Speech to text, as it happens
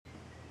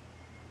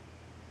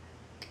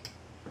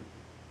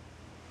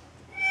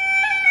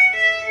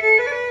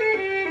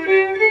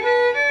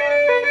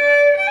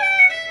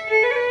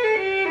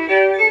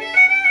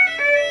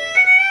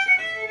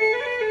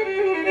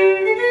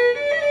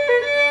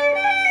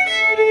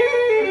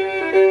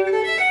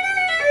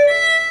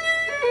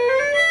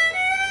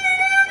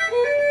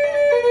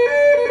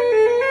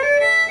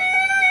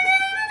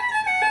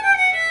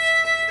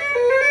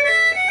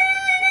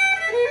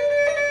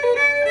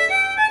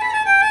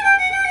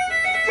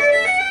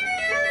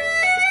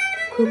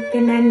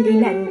Cookin'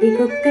 Nandy,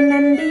 cookin'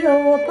 Nandy,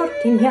 oh,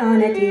 Poirtín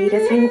Sheán a Tíre,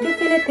 Rinnce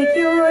Philib a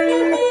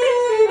Cheoil.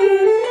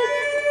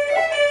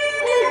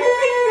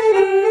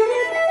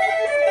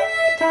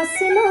 Toss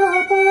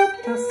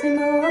him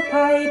up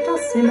high,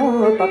 toss him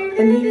up,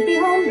 and he'll be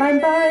home by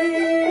and by.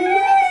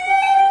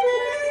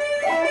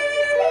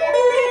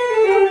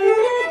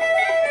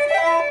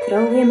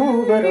 Throw him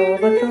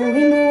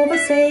over,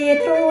 say it,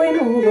 throw him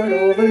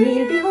over,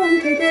 he'll be home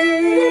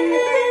today.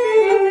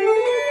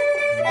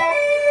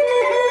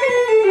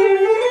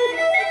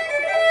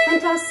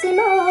 And toss him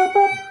up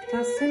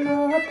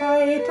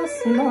high,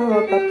 toss him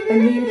up,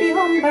 and he'll be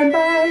home by and by.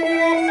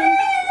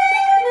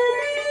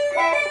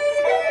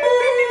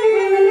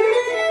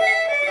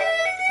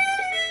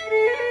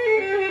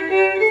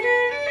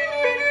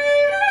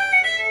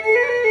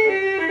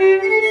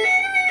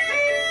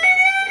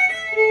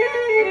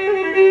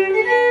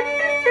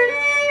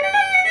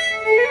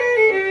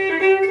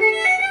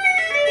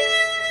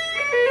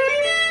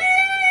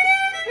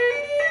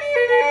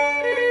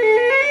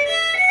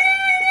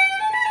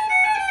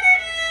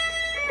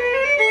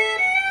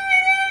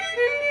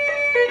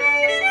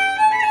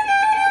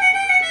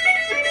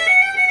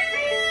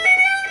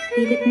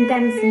 He didn't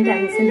dance and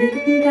he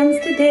didn't dance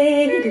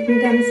today. He didn't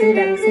dance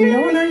and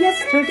no, nor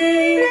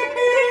yesterday.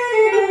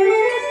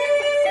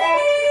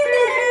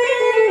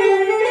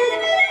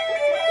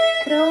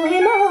 Throw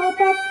him up,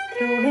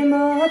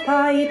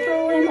 high,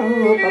 throw him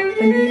up,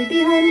 and he'll be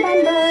home by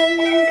and by.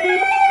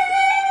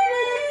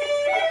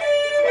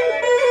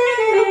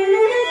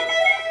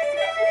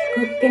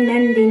 Cookin'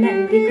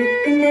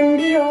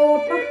 Nandy,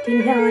 oh, Poirtín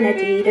Sheán a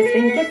Tíre,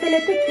 Rinnce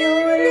Philib a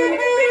Cheoil.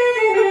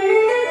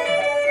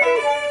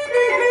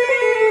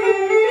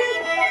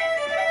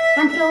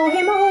 And throw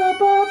him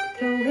up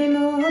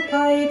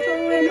high,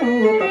 throw him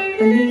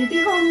up, and he'll be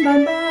home by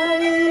and by.